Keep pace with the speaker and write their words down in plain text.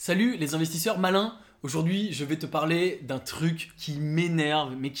Salut les investisseurs malins. Aujourd'hui, je vais te parler d'un truc qui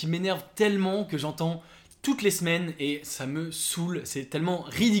m'énerve, mais qui m'énerve tellement que j'entends toutes les semaines et ça me saoule, c'est tellement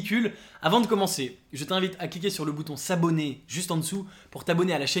ridicule. Avant de commencer, je t'invite à cliquer sur le bouton s'abonner juste en dessous pour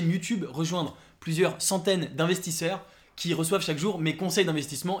t'abonner à la chaîne YouTube, rejoindre plusieurs centaines d'investisseurs qui reçoivent chaque jour mes conseils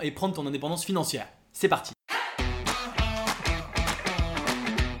d'investissement et prendre ton indépendance financière. C'est parti.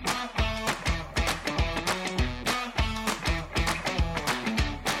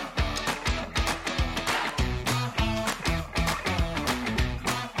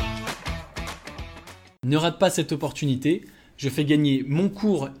 Ne rate pas cette opportunité, je fais gagner mon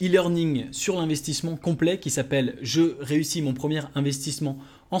cours e-learning sur l'investissement complet qui s'appelle « Je réussis mon premier investissement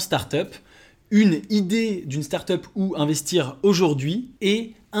en start-up », une idée d'une start-up où investir aujourd'hui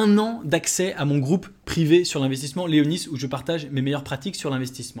et un an d'accès à mon groupe privé sur l'investissement Léonis où je partage mes meilleures pratiques sur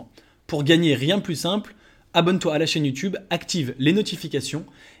l'investissement. Pour gagner rien de plus simple, abonne-toi à la chaîne YouTube, active les notifications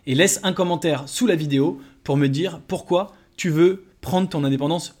et laisse un commentaire sous la vidéo pour me dire pourquoi tu veux prendre ton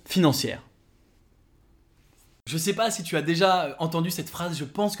indépendance financière. Je ne sais pas si tu as déjà entendu cette phrase, je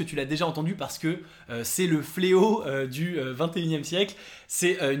pense que tu l'as déjà entendue parce que c'est le fléau du 21e siècle.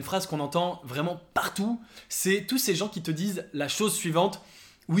 C'est une phrase qu'on entend vraiment partout. C'est tous ces gens qui te disent la chose suivante.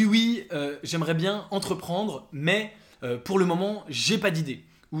 Oui, j'aimerais bien entreprendre, mais pour le moment, j'ai pas d'idée.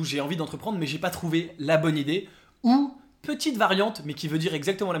 Ou j'ai envie d'entreprendre, mais j'ai pas trouvé la bonne idée. Ou petite variante, mais qui veut dire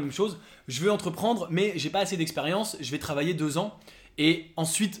exactement la même chose. Je veux entreprendre, mais j'ai pas assez d'expérience. Je vais travailler 2 ans et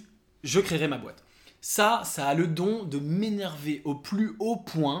ensuite, je créerai ma boîte. Ça a le don de m'énerver au plus haut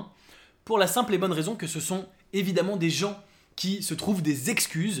point pour la simple et bonne raison que ce sont évidemment des gens qui se trouvent des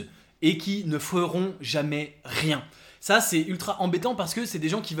excuses et qui ne feront jamais rien. Ça, c'est ultra embêtant parce que c'est des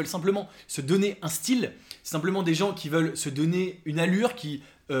gens qui veulent simplement se donner un style, simplement des gens qui veulent se donner une allure, qui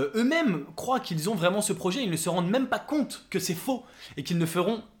eux-mêmes croient qu'ils ont vraiment ce projet, ils ne se rendent même pas compte que c'est faux et qu'ils ne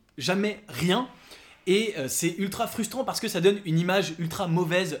feront jamais rien. Et c'est ultra frustrant parce que ça donne une image ultra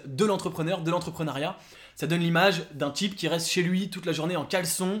mauvaise de l'entrepreneur, de l'entrepreneuriat. Ça donne l'image d'un type qui reste chez lui toute la journée en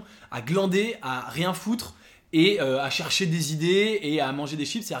caleçon, à glander, à rien foutre et à chercher des idées et à manger des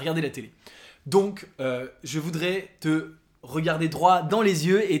chips et à regarder la télé. Donc, je voudrais te regarder droit dans les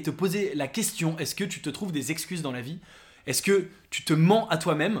yeux et te poser la question, est-ce que tu te trouves des excuses dans la vie ? Est-ce que tu te mens à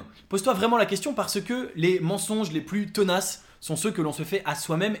toi-même ? Pose-toi vraiment la question parce que les mensonges les plus tenaces sont ceux que l'on se fait à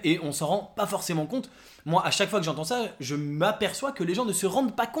soi-même et on s'en rend pas forcément compte. Moi, à chaque fois que j'entends ça, je m'aperçois que les gens ne se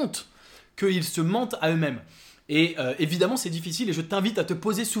rendent pas compte qu'ils se mentent à eux-mêmes. Et évidemment, c'est difficile et je t'invite à te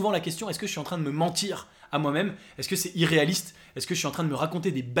poser souvent la question, est-ce que je suis en train de me mentir à moi-même ? Est-ce que c'est irréaliste ? Est-ce que je suis en train de me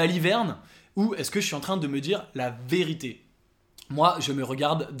raconter des balivernes ? Ou est-ce que je suis en train de me dire la vérité ? Moi, je me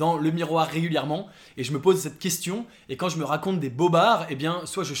regarde dans le miroir régulièrement et je me pose cette question. Et quand je me raconte des bobards, eh bien,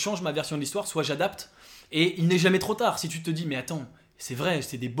 soit je change ma version de l'histoire, soit j'adapte. Et il n'est jamais trop tard. Si tu te dis, mais attends, c'est vrai,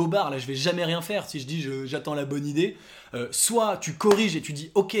 c'est des bobards, là, je vais jamais rien faire si je dis j'attends la bonne idée. Soit tu corriges et tu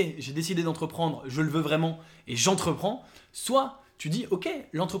dis, ok, j'ai décidé d'entreprendre, je le veux vraiment et j'entreprends. Soit tu dis, ok,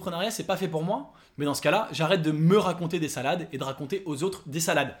 l'entrepreneuriat, c'est pas fait pour moi. Mais dans ce cas-là, j'arrête de me raconter des salades et de raconter aux autres des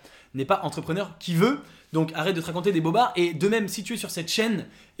salades. N'est pas entrepreneur qui veut, donc arrête de te raconter des bobards. Et de même, si tu es sur cette chaîne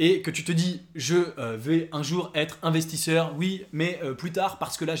et que tu te dis je vais un jour être investisseur, oui, mais plus tard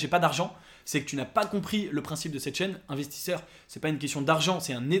parce que là j'ai pas d'argent, c'est que tu n'as pas compris le principe de cette chaîne. Investisseur, c'est pas une question d'argent,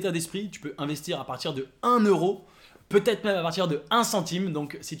 c'est un état d'esprit. Tu peux investir à partir de 1 euro, peut-être même à partir de 1 centime.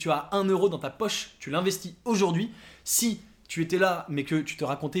 Donc si tu as 1 euro dans ta poche, tu l'investis aujourd'hui. Si tu étais là mais que tu te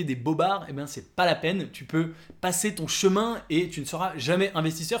racontais des bobards, eh bien c'est pas la peine, tu peux passer ton chemin et tu ne seras jamais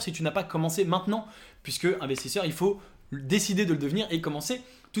investisseur si tu n'as pas commencé maintenant, puisque investisseur il faut décider de le devenir et commencer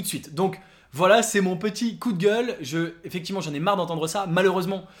tout de suite. Donc voilà, c'est mon petit coup de gueule. Effectivement, j'en ai marre d'entendre ça.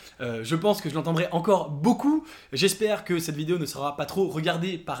 Malheureusement, je pense que je l'entendrai encore beaucoup. J'espère que cette vidéo ne sera pas trop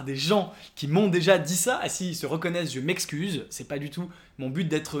regardée par des gens qui m'ont déjà dit ça. Ah, s'ils se reconnaissent, je m'excuse. C'est pas du tout mon but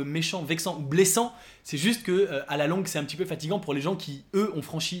d'être méchant, vexant ou blessant. C'est juste que à la longue, c'est un petit peu fatigant pour les gens qui, eux, ont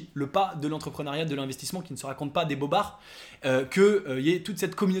franchi le pas de l'entrepreneuriat, de l'investissement, qui ne se racontent pas des bobards, qu'il y ait toute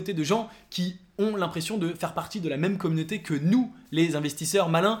cette communauté de gens qui ont l'impression de faire partie de la même communauté que nous, les investisseurs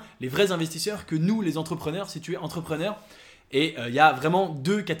malins, les vrais investisseurs, que nous, les entrepreneurs, si tu es entrepreneur. Et il y a vraiment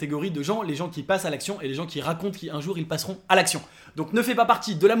 2 catégories de gens, les gens qui passent à l'action et les gens qui racontent qu'un jour ils passeront à l'action. Donc ne fais pas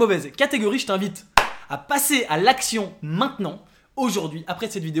partie de la mauvaise catégorie, je t'invite à passer à l'action maintenant, aujourd'hui, après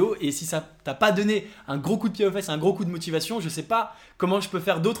cette vidéo. Et si ça t'a pas donné un gros coup de pied aux fesses, un gros coup de motivation, je sais pas comment je peux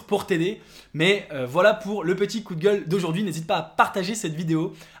faire d'autre pour t'aider. Mais voilà pour le petit coup de gueule d'aujourd'hui. N'hésite pas à partager cette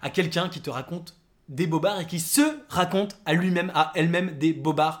vidéo à quelqu'un qui te raconte des bobards et qui se raconte à lui-même, à elle-même des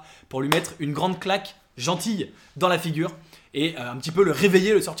bobards pour lui mettre une grande claque gentille dans la figure et un petit peu le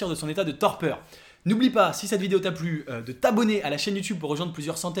réveiller, le sortir de son état de torpeur. N'oublie pas, si cette vidéo t'a plu, de t'abonner à la chaîne YouTube pour rejoindre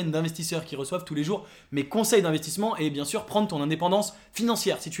plusieurs centaines d'investisseurs qui reçoivent tous les jours mes conseils d'investissement et bien sûr prendre ton indépendance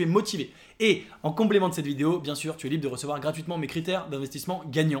financière si tu es motivé. Et en complément de cette vidéo, bien sûr, tu es libre de recevoir gratuitement mes critères d'investissement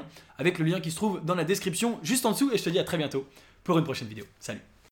gagnants avec le lien qui se trouve dans la description juste en dessous et je te dis à très bientôt pour une prochaine vidéo. Salut!